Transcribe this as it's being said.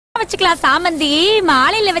வச்சுக்கலாம் சாமந்தி,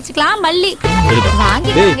 மாலையில வச்சுக்கலாம் மல்லி.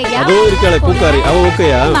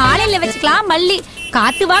 மாலையில வச்சுக்கலாம் மல்லி,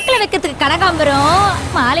 காத்து வாக்குல வைக்கிறதுக்கு கனகாம்பரம்,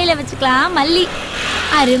 மாலையில வச்சுக்கலாம் மல்லி,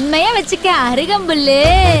 அருமையா வச்சுக்க அருகம்புல்லு.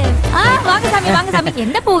 வாங்க சாமி வாங்க சாமி,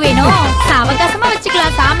 எந்த பூ வேணும்? அவகாசமா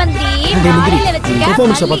வச்சுக்கலாம் சாமந்தி, மாலையில வச்சுக்க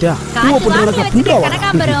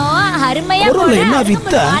கனகாம்பரம், அருமையா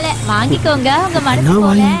வாங்கிக்கோங்க உங்க மனசு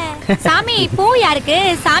போல. சாமி பூ யாருக்கு?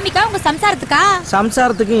 சாமிக்கா உங்க சம்சாரத்துக்கா?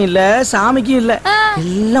 சம்சாரத்துக்கும் இல்ல சாமிக்கும் இல்ல,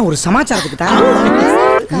 எல்லாம் ஒரு சமாச்சாரத்துக்கு தான்.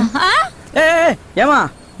 ஏமா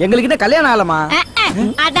எங்களுக்கு கல்யாணம் ஆகலமா?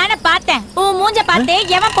 அதான பார்த்தேன், உன் மூஞ்ச பார்த்து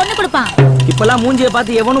எவன் பொண்ணு கொடுப்பான்? இப்பெல்லாம் மூஞ்சிய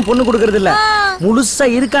பார்த்து எவனும் பொண்ணு கொடுக்கறது இல்ல, முழுசா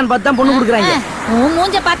இருக்கான்னு பார்த்து தான் பொண்ணு கொடுக்குறாங்க. உன்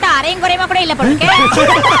மூஞ்ச பார்த்து அரையும் குறையுமா கூட இல்ல பொண்ணுக்கு.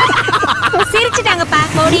 சிரிச்சுட்டாங்கப்பா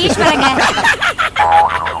கோடீஸ்வரங்க.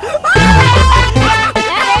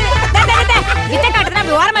 வித்த காட்டுறா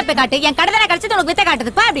அப்படி ஓரமா போய் காட்டு. என் கடை தானே கழிச்சது உனக்கு வித்த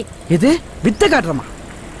காட்டுதுப்பா அப்படி. எது வித்த காட்டுறமா?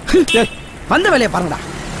 வந்த வேலையை பாருங்கடா.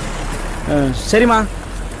 சரிமா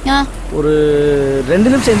ஒரு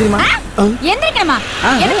 2 நிமிஷம் எந்திரிமா. எந்திரிக்கணுமா?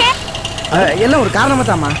 எதுக்கு? எல்லாம் ஒரு காரணமா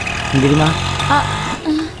தாமா. எந்திரிமா.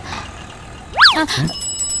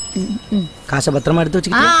 காசை பத்திரமா எடுத்து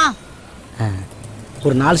வச்சுக்கிட்டு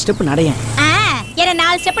ஒரு 4 ஸ்டெப் நடையேன். என்ன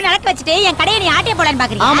 4 ஸ்டெப் நடக்க வச்சுட்டு என் கடையை நீ ஆட்டைய போடன்னு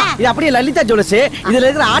பாக்குறீங்க? ஆமா, இது அப்படியே லலிதா ஜுவல்ஸ். இதுல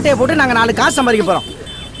இருக்கிற ஆட்டைய போட்டு நாங்க 4 காசு சம்பாதிக்க போறோம்.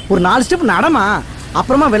 ஒரு 4 ஸ்டெப் நடமா,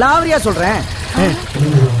 அப்புறமா விலாவரியா சொல்றேன்.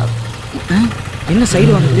 என்ன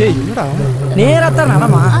சைடு வந்து நேரா தான்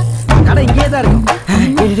நடமா, கடை இங்கே தான் இருக்கும்.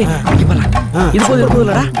 இது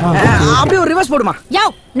போதுலடா, அப்படியே ஒரு ரிவர்ஸ் போடுமா. யோ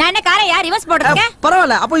நான் என்ன காரையா ரிவர்ஸ் போடுறேன்?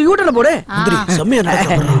 பரவாயில்ல, அப்போ யூட்டர்ல போடு. செம்மையா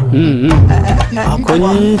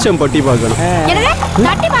கொஞ்சம் பட்டி பார்க்கணும். என்னது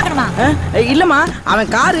பட்டி பார்க்கணுமா? இல்லம்மா,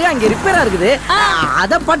 அவன் காரு அங்க ரிப்பேரா இருக்குது,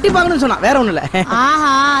 அத பட்டி பார்க்கணும்னு சொன்னா, வேற ஒண்ணும் இல்ல.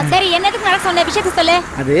 ஆஹா சரி, என்னதுக்கு நடக்க சொன்ன விஷயத்தை சொல்லு.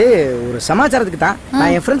 அது ஒரு சமாச்சாரத்துக்கு தான்.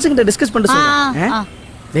 நான் என் ஃப்ரெண்ட்ஸ் கிட்ட டிஸ்கஸ் பண்ணிட்டு சொல்றேன்.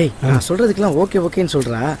 டேய் நான் சொல்றதுக்குலாம் ஓகே ஓகேன்னு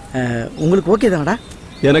சொல்றா, உங்களுக்கு ஓகே தானடா?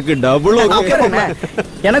 எனக்கு டபுள் ஓகே.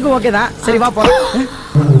 எனக்கு ஓகே தான். சரி வா போலாம்.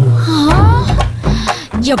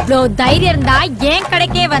 எவ்வளவு தைரியம் இருந்தா என்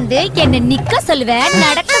கடைக்கே வந்து என்ன நிக்க சொல்லுவேன்,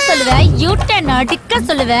 நடக்க சொல்லுவேன், யூட்டர்ன் அடிக்க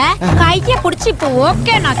சொல்லுவேன். கைய புடிச்சு இப்போ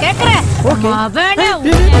ஓகே நான் கேக்குறேன். அவனே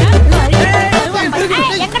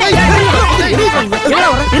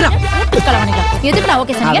எதுக்கு நான்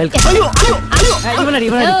ஓகே சொன்னீங்க?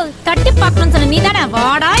 தட்டி பாக்கணும்னு சொன்ன நீ தானே?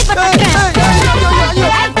 வாடா இப்ப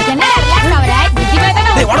என்ன ரிலாக்ஸ் ஆவற?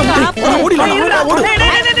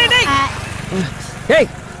 ஏய்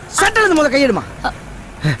சட்டை முத கையெடுமா.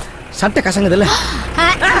 சட்டை கசங்குதுல்ல.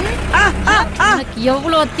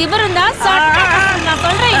 எவ்வளவு திமிரு இருந்தா சட்டை நான்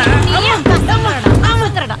சொல்றேன்.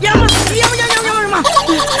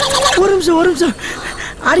 ஒரு நிமிஷம்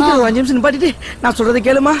அடிக்கிற 5 நிமிஷம் நிப்பாட்டிட்டு நான் சொல்றதை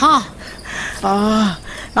கேளுமா.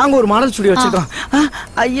 நாங்க ஒரு மாடல் ஸ்டுடியோ வச்சிருக்கோம்.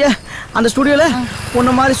 ஐயா அந்த ஸ்டுடியோல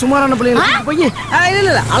உன்ன மாதிரி சுமாரான பிள்ளைங்களை கூட்டிட்டு போய்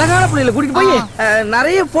இல்ல அழகான பிள்ளைகளை கூட்டிட்டு போய்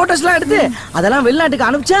நிறைய போட்டோஸ்லாம் எடுத்து அதெல்லாம் வெளிநாட்டுக்கு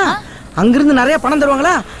அனுப்பிச்சா அங்கிருந்து நிறைய பணம்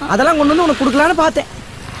தருவாங்களா, அதெல்லாம் கொண்டு வந்து உனக்கு கொடுக்கலான்னு பார்த்தேன்.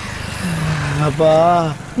 அப்பா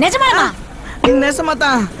நிஜமாமா? நெசமா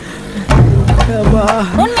தான். அப்பா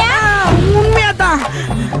உண்மையா தான்.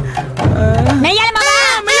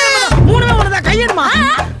 மூணுமே ஒண்ணுதான் கையெடுமா.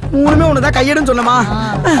 மூணுமே ஒண்ணுதான் கையெடுன்னு சொன்னமா.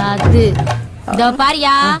 அது இதோ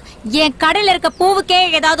பாரியா, என் கடையில இருக்க பூவுக்கே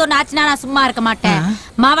ஏதாவது ஒண்ணு ஆச்சுன்னா நான் சும்மா இருக்க மாட்டேன்.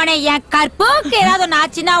 மவனே என் கற்புக்கு ஏதாவது ஒண்ணு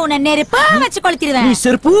ஆச்சுன்னா உன்னை நெருப்பு வச்சு கொளுத்திடுவேன். நீ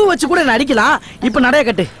செருப்பு வச்சு கூட நடிக்கலாம். இப்ப நடைய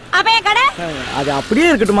கட்டு. அப்ப என் கடை அது அப்படியே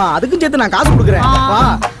இருக்கட்டுமா, அதுக்கும் சேர்த்து நான் காசு கொடுக்குறேன். வா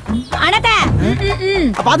அனதே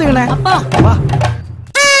பாத்துக்கண்ணே. அப்போ வா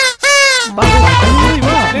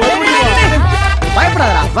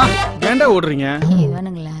பயப்படாதடா வா. ஏன்டா ஓடுறீங்க?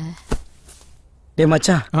 இவனுங்களா? டேய்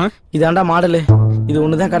மச்சான், இதாண்டா மாடலு. இது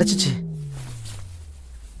ஒண்ணுதான் கிடைச்சிச்சு.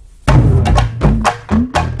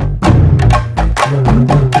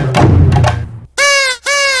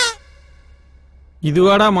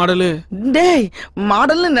 இதுவாடா மாடலு? டேய்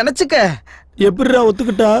மாடல்னு நினைச்சுக்க. எப்படிடா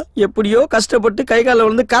ஒத்துக்கிட்டா? எப்படியோ கஷ்டப்பட்டு கை கால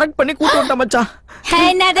வந்து கரெக்ட் பண்ணி கூட்டு வந்தா மச்சான்.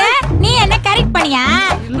 என்னது நீ என்ன கரெக்ட் பண்ணியா?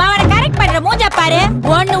 மவன கரெக்ட் பண்ற மூஞ்ச பாரு.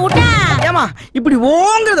 ஒண்ணு விட்டா ஏமா இப்படி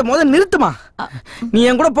ஓங்கறத முத நிறுத்துமா. நீ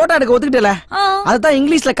என் கூட போட்டோ எடுக்க ஒத்துக்கிட்டல, அதான்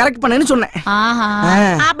இங்கிலீஷ்ல கரெக்ட் பண்ணேன்னு சொன்னேன். ஆஹா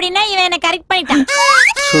அப்படினா இவன் என்ன கரெக்ட் பண்ணிட்டான்.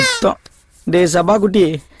 சுத்தம். டேய் சபா குட்டி,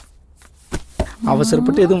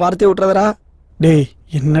 அவசரப்பட்டு எதுவும் வார்த்தையை விட்டுறதடா. டேய்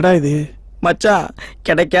என்னடா இது? மச்சான்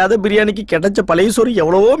கிடைக்காத பிரியாணிக்கு கிடைச்ச பழைய சோறு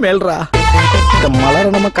எவ்வளவோ மேல்றா. இந்த மலரை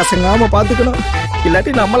நம்ம கசங்காம பாத்துக்கணும்,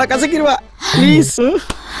 இல்லாட்டி நம்மள கசக்கிடுவா. ப்ளீஸ்.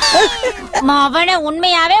 மவனே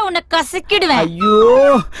உண்மையாவே உன்னை கசக்கிடுவேன். ஐயோ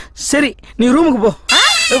சரி நீ ரூமுக்கு போ.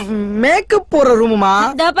 மேக்கப் போற ரூமுமா.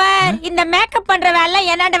 பார், இந்த மேக்கப் பண்ற வேலை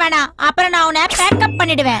என்னாண்ட வேணாம். அப்புறம் நான் உன்னை பேக்கப்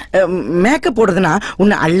பண்ணிடுவேன். மேக்கப் போடுறதுன்னா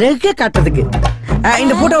உன்னை அழகா காட்டுறதுக்கு.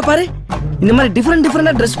 இந்த போட்டோவை பாரு. இந்த மாதிரி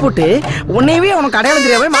டிஃபரெண்டா ட்ரெஸ் போட்டு உன்னையவே உனக்கு அடையாளம்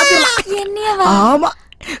தெரியாம மாத்திரலாம். என்னையவா? ஆமா.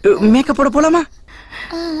 மேக்கப் போட போலாமா?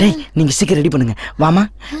 டேய் நீங்க சீக்கிரம் ரெடி பண்ணுங்க. வாமா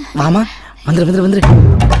வாமா, வந்துரு.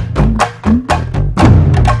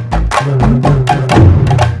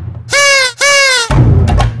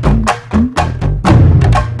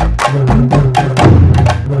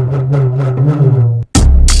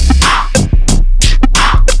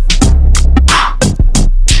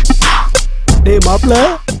 டேய் மாப்ள,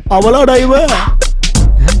 அவளாடா இவ?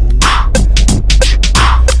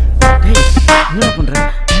 டேய் என்ன பண்ற?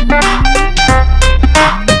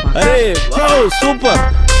 Array wow, super.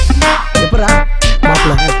 எப்பரா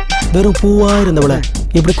மாப்ள, வெறும் பூவா இருந்தவள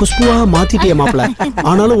இப்படி குஷ்புவா மாத்திட்டியே மாப்ள.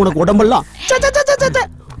 ஆனாலும் உனக்கு உடம்பெல்லாம்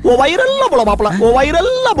ஓ வயிறெல்லாம் போல மாப்ள, ஓ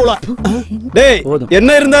வயிறெல்லாம் போல. டேய்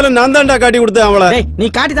என்ன இருந்தாலும் நான் தான்டா காட்டி கொடுத்தேன் அவளை. டேய் நீ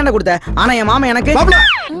காட்டி தான்டா கொடுத்த. ஆனா என் மாமா எனக்கு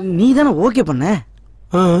நீ தானே ஓகே பண்ண.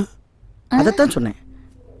 அதத்தான் சொன்னேன்.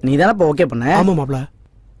 நீ தானே இப்ப ஓகே பண்ண. ஆமா மாப்ள.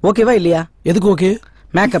 ஓகேவா இல்லையா? எதுக்கு ஓகே?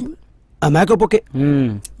 மேக்கப். Makeup okay.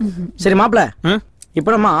 சரி மாப்ள,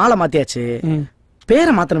 இப்ப நம்ம ஆளை மாத்தியாச்சு.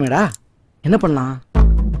 பேரை மாத்தணுமேடா. என்ன பண்ணலாம்?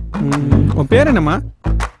 உன் பேர் என்னம்மா?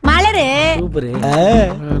 மலரு. சூப்பர்.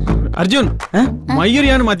 அர்ஜுன்,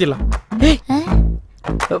 மயூரியான்னு மாத்திடலாம்.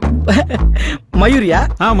 மயூரியா?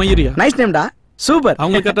 மயூரியா. நைஸ் நேம்டா. சூப்பர்.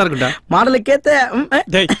 அவங்க கரெக்டா இருக்குடா. மாடலுக்கு ஏத்த.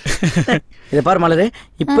 டேய் இத பாரு மலரு,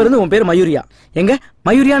 இப்ப இருந்து உன் பேர் மயூரியா. எங்க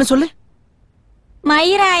மயூரியான்னு சொல்லு.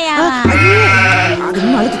 மயூராயா? அது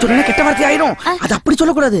இன்னும் அழுத்தி சொன்னா கெட்ட வார்த்தை ஆயிரும். அது அப்படி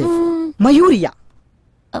சொல்லக்கூடாது. மயூரியா.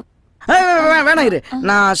 வேணாம் இரு,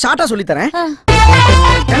 நான் ஷார்ட்டா சொல்லி தரேன்.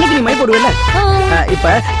 கண்ணுக்கு நீ மை போடுவல,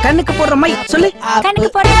 இப்ப கண்ணுக்கு போடுற மை சொல்லு. கண்ணுக்கு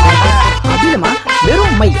போடுற அது இல்லம்மா,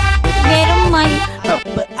 வெறும் மை. வெறும் மை.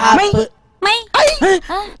 My my.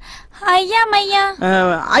 ஐயா மையா.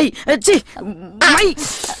 ஐ சி மை.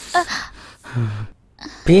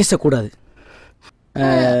 பேசக்கூடாது.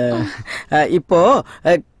 இப்போ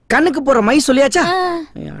கண்ணுக்கு போற மை சொல்லியாச்சா?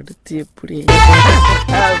 அடுத்து எப்படி?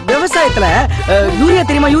 விவசாயத்துல யூரியா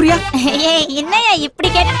தெரியுமா? யூரியா என்னையா இப்படி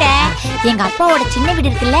கேட்டுட்ட? எங்க அப்பாவோட சின்ன வீடு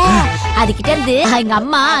இருக்குல்ல, அதுகிட்ட இருந்து எங்க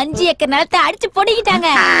அம்மா 5 ஏக்கர் நிலத்தை அடிச்சு பொடிக்கிட்டாங்க.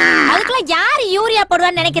 அதுக்கெல்லாம் யாரு யூரியா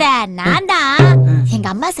போடுவான்னு நினைக்கிற? நான் தான். எங்க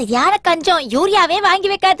அம்மா சரியான கஞ்சம், யூரியாவே வாங்கி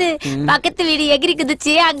வைக்காது. பக்கத்து வீடு எகிரி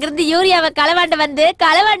குதிச்சு அங்கிருந்து யூரியாவை களவாண்ட வந்து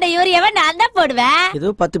களவாண்ட யூரியாவை நான் தான் போடுவேன்.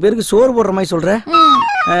 ஏதோ 10 பேருக்கு சோறு போடுற மாதிரி சொல்ற.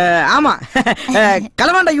 ஆமா,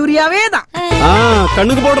 களவாண்ட யூரியாவே தான்.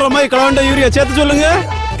 கண்ணுக்கு போடுற மாதிரி களவாண்ட யூரியா சேர்த்து சொல்லுங்க.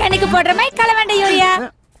 கண்ணுக்கு போடுற மாதிரி களவாண்ட யூரியா.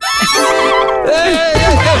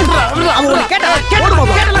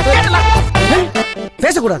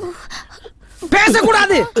 பேசக்கூடாது,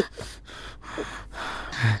 பேசக்கூடாது.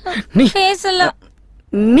 நீ பேசலாம்.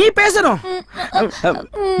 நீ பேசணும்.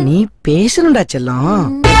 நீ பேசணும்டா செல்லம்.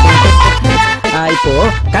 இப்போ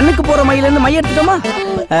கண்ணுக்கு போற மையில இருந்து மை எடுத்துட்டோமா?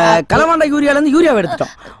 களவாண்ட யூரியால இருந்து யூரியாவை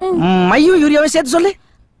எடுத்துட்டோம். மையும் யூரியாவை சேர்த்து சொல்லு.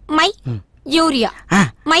 My urea.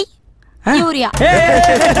 My urea.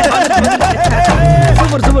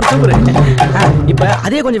 Super super super. இப்ப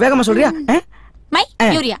அதே கொஞ்சம் வேகமா சொல்றியா? My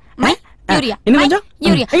urea. My urea. இன்னும் கொஞ்சம்.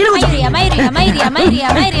 யூரியா. மைரியா மைரியா மைரியா மைரியா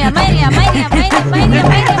மைரியா மைரியா மைரியா மைரியா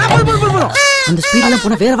மைரியா. அந்த ஸ்பீட்ல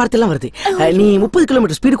போனா வேற வார்த்தை எல்லாம் வருது. நீ 30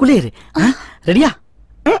 கிலோமீட்டர் ஸ்பீடுக்குள்ளே இரு. ரெடியா?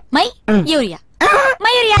 My urea.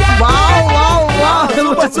 மயூரியா. Wow wow wow.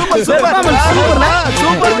 Super super super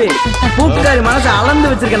super. பூப்புக்காரி மனசை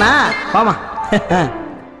அளந்து வச்சிருக்கனா? வாமா.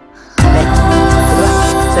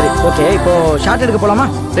 சரி ஓகே, இப்போ ஷார்ட் எடுக்க போலாமா?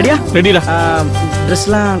 ரெடியா? ரெடிடா.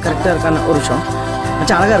 ட்ரெஸ்லாம் கரெக்டா இருக்கான்னு ஒரு நிமிஷம்.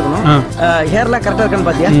 மச்சான் அழகா இருக்கணும். ஹேர்லாம் கரெக்டா இருக்கான்னு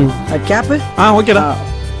பாத்தியா? கேப் ஓகேடா.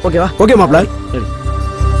 ஓகேவா? ஓகே மாப்ள. Ready.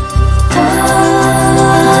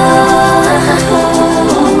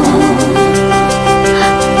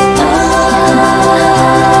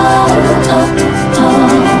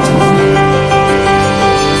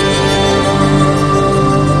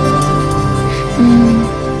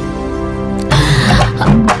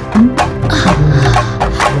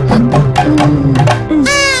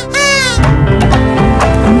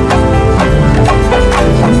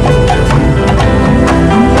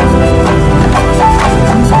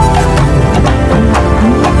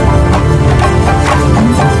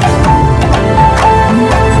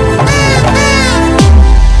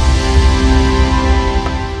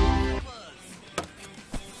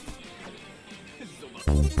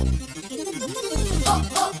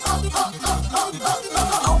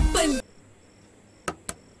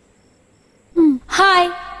 Hi,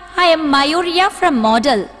 I am Mayuriya from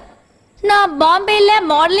Model. நான் பாம்பேல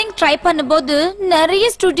மாடலிங் ட்ரை பண்ணும்போது நிறைய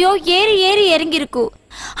ஸ்டுடியோ ஏறி ஏறி இறங்கி இருக்கு.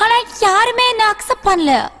 ஆனா யாருமே என்ன அக்செப்ட்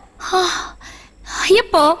பண்ணல.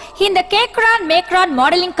 இப்போ இந்த கேக்ரான் மேக்ரான்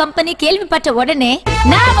மாடலிங் கம்பெனி கேள்விப்பட்ட உடனே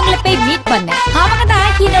நான் அவங்கள போய் மீட் பண்ணேன். அவங்க தான்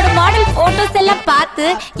என்னோட மாடல் போட்டோஸ் எல்லாம் பார்த்து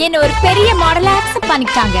என்ன ஒரு பெரிய மாடலா அக்செப்ட்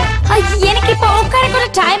பண்ணிட்டாங்க. எனக்கு இப்போ உட்கார கூட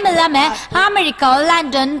டைம் இல்லாம அமெரிக்கா,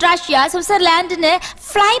 லண்டன், ரஷ்யா, சுவிட்சர்லாந்துன்னு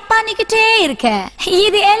ஃப்ளை பண்ணிக்கிட்டே இருக்கேன்.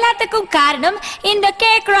 இது எல்லாத்துக்கும் காரணம் இந்த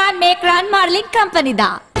கேக்ரான் மேக்ரான் மாடலிங் கம்பெனி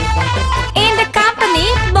தான். இந்த கம்பெனி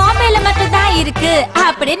பாம்பேல மட்டும் தான் இருக்கு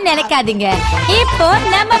அப்படின்னு நினைக்காதீங்க. இப்போ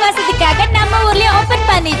நம்ம வசதிக்காக நம்ம ஊர்லயே ஓபன்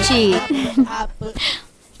பண்ணிச்சு.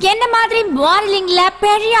 என்ன மாதிரி மாடலிங்ல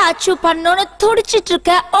பெரிய அச்சீவ் பண்ணணும்னு துடிச்சிட்டு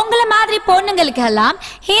இருக்க உங்கள மாதிரி பொண்ணுங்களுக்கு எல்லாம்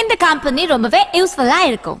இந்த கம்பெனி ரொம்பவே யூஸ்ஃபுல்லா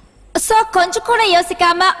இருக்கும். சோ கொஞ்சம் கூட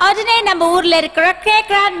யோசிக்காம உடனே நம்ம ஊர்ல இருக்கிற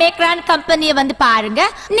கேக்ரான் மேக்ரான் கம்பெனியை வந்து பாருங்க.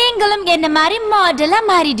 நீங்களும் என்ன மாதிரி மாடலா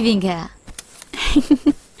மாறிடுவீங்க.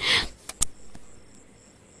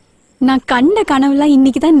 நான் கண்ட கனவுலாம்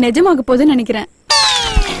இன்னைக்கு தான் நிஜமாக போகுதுன்னு நினைக்கிறேன்.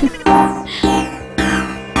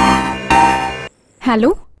 ஹலோ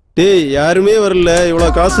டேய் யாருமே வரல.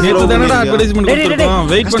 இவ்வளவு காசு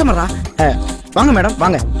வாங்க மேடம்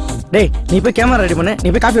வாங்க. டேய் நீ போய் கேமரா ரெடி பண்ணு. நீ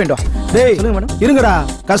போய் காஃபி வேண்டாம். டேய் சொல்லுங்க மேடம். இருங்கடா,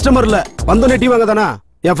 கஸ்டமர் இல்ல வந்தோனே டீ வாங்க தானா.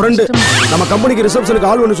 என் ஃப்ரெண்டு நம்ம கம்பெனிக்கு ரிசப்ஷனுக்கு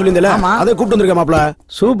ஆள் ஒன்னு சொல்லியிருந்தல, அதை கூப்பிட்டு வந்திருக்கேன் மாப்ள.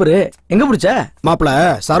 சூப்பர். எங்க பிடிச்ச மாப்ள?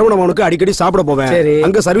 சரவணபவனுக்கு அடிக்கடி சாப்பிட போவேன்.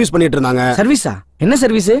 அங்க சர்வீஸ் பண்ணிட்டு இருந்தாங்க. சர்வீஸா? என்ன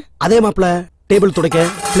சர்வீஸ்? அதே மாப்ள, டேபிள் துடைக்க,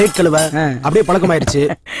 பிளேட் கழுவ அப்படியே பழக்கமாயிடுச்சு.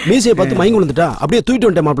 மீசையை பார்த்து மயங்கி விழுந்துட்டா அப்படியே தூக்கிட்டு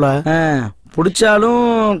வந்துட்டேன் மாப்ள. பிடிச்சாலும்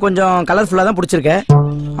கொஞ்சம் கலர்ஃபுல்லா தான் பிடிச்சிருக்க.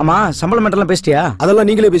 ஆமா, சம்பளம் மட்டும் பேசிட்டியா? அதெல்லாம்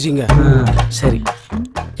நீங்களே பேசிங்க. சரி,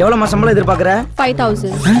 எவ்வளவு சம்பளம் எதிர்பார்க்கற?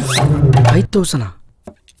 5000. 5000?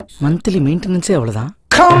 மந்த்லி மெயின்டெனன்ஸே அவ்வளவுதான்.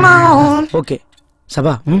 ஓகே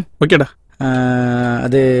சபா. ஓகேடா.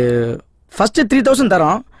 அது ஃபர்ஸ்ட் 3000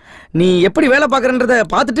 தரோம். நீ எப்படி வேலை பாக்குறன்றத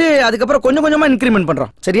பார்த்துட்டு அதுக்கப்புறம் கொஞ்சம் கொஞ்சமா இன்கிரிமெண்ட்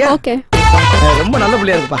பண்றோம். சரியா? ஓகே. ரொம்ப நல்ல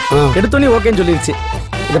புள்ளியா இருக்குப்பா. எடுத்தோனே ஓகேன்னு சொல்லிருச்சு.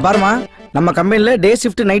 இத பாருமா, நம்ம கம்பெனில டே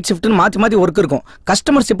ஷிஃப்ட் நைட் ஷிஃப்ட்னு மாத்தி மாத்தி ஒர்க் இருக்கும்.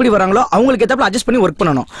 கஸ்டமர்ஸ் எப்படி வராங்களோ அவங்களுக்கு ஏத்தாப்புல அட்ஜஸ்ட் பண்ணி ஒர்க்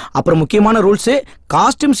பண்ணணும். அப்புறம் முக்கியமான ரூல்ஸ்,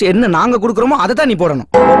 காஸ்டியூம்ஸ் என்ன நாங்க கொடுக்குறோமோ அதை தான் நீ போடணும்.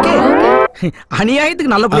 ஓகே?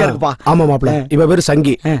 அநியாயத்துக்கு நல்ல புள்ளியா இருக்குப்பா. ஆமா மாப்ள, இவ பேரு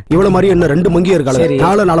சங்கி. இவ்வளவு மாதிரி என்ன 2 மங்கியா இருக்காளே.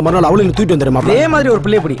 நாளை மறுநாள் அவளையும் தூக்கிட்டு வந்துடுறேன் மாப்ள. அதே மாதிரி ஒரு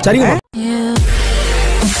பிள்ளைய பிடி. சரிங்க.